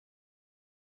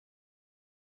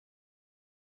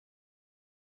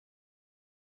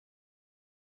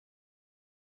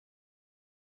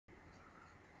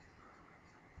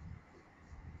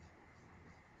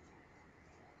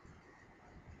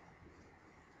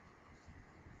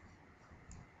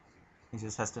He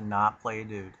just has to not play a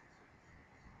dude.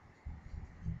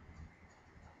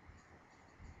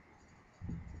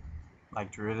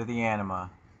 Like Druid of the Anima.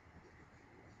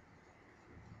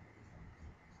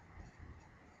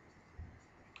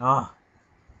 Oh.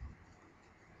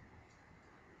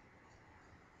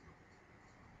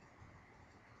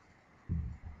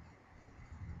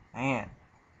 Man.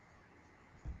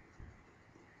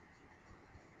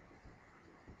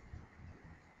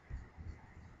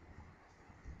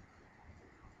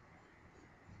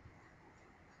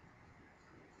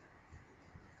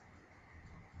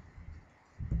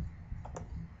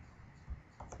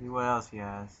 See what else he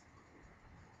has.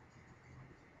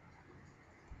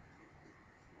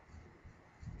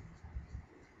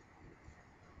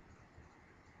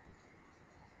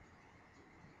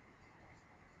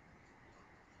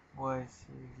 What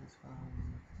series is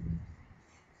from?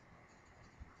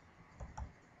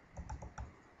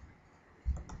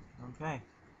 Okay.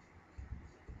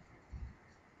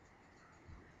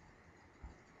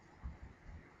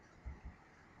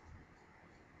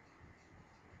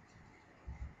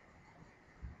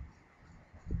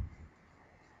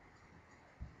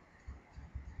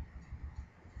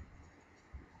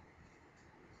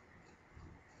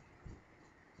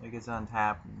 He gets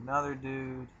untapped. Another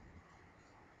dude.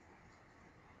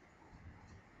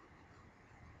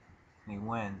 And he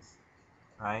wins.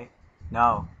 Right?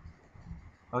 No.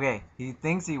 Okay, he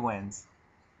thinks he wins.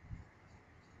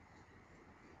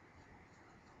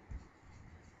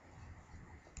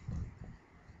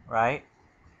 Right?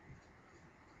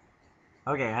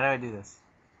 Okay, how do I do this?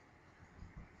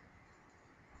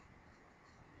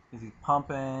 Is he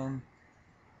pumping?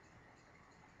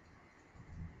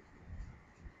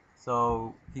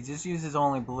 So he just uses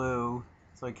only blue,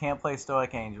 so he can't play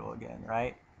Stoic Angel again,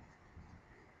 right?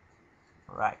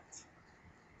 Right.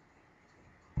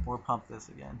 Or pump this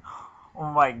again.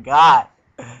 Oh my god!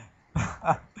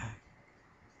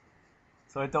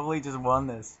 So I totally just won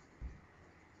this.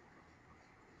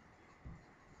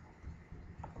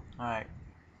 Alright.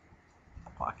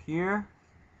 Block here.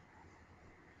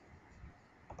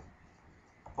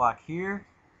 Block here.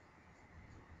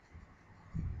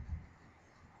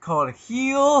 Call it a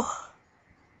heal.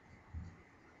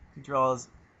 He draws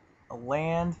a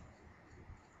land.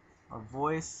 Or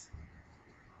voice.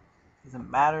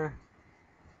 Doesn't matter.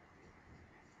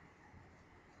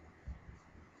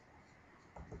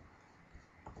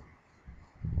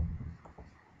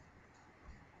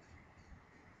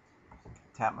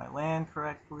 Tap my land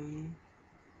correctly.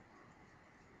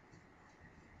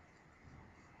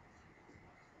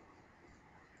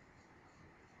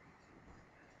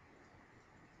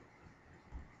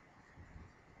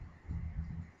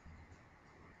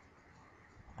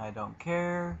 I don't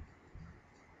care.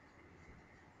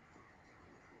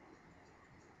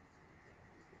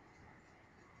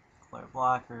 Clear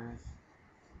blockers.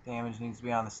 Damage needs to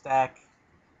be on the stack.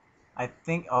 I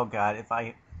think, oh god, if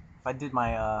I did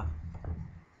my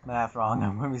math wrong,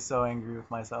 I'm gonna be so angry with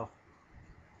myself.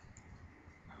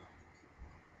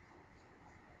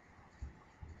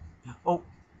 Oh,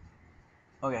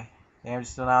 okay. Damage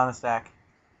is still not on the stack.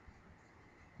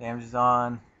 Damage is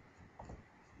on.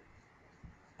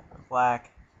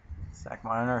 Black. Stack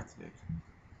my unearthed dude.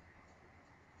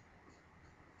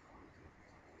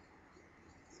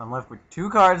 So I'm left with 2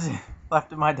 cards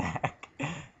left in my deck.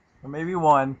 Or maybe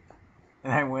 1.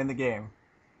 And I win the game.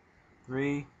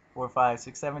 3, 4, 5,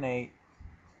 6, 7, 8.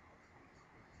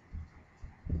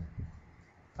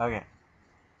 Okay.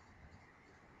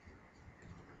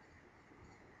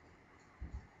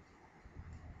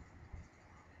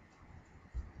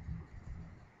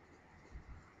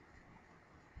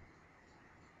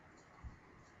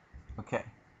 Okay.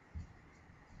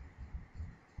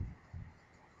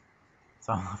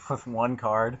 So I'm left with 1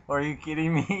 card. Are you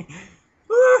kidding me?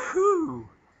 Woohoo!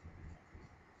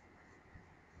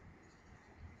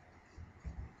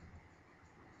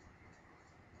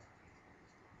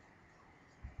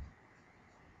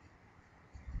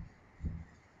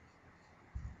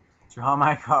 Draw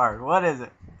my card. What is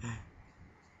it?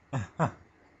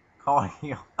 Call a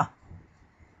heal.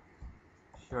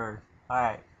 Sure.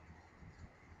 Alright.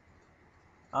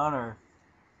 Honor.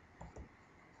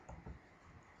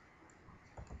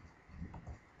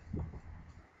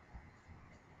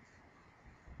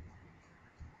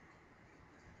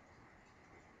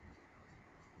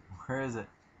 Where is it?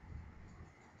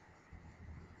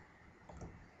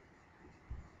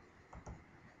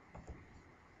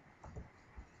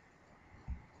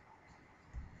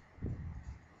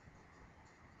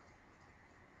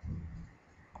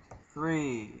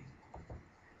 Three,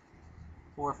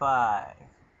 4, 5,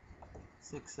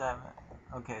 6, 7.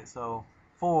 Okay, so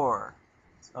 4,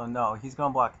 Oh no, he's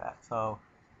gonna block that. So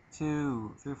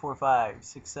 2, 3, 4, 5,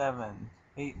 6, 7,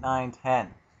 8, 9,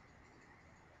 10.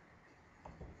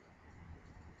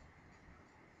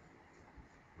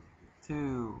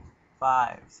 2,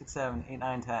 5, 6, 7, 8,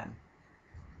 9, 10.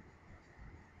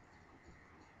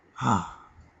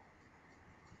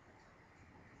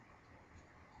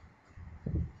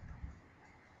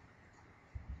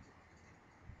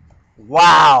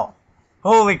 Wow!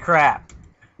 Holy crap!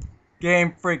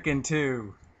 Game freaking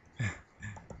 2.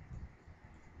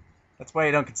 That's why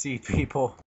you don't concede,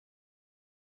 people.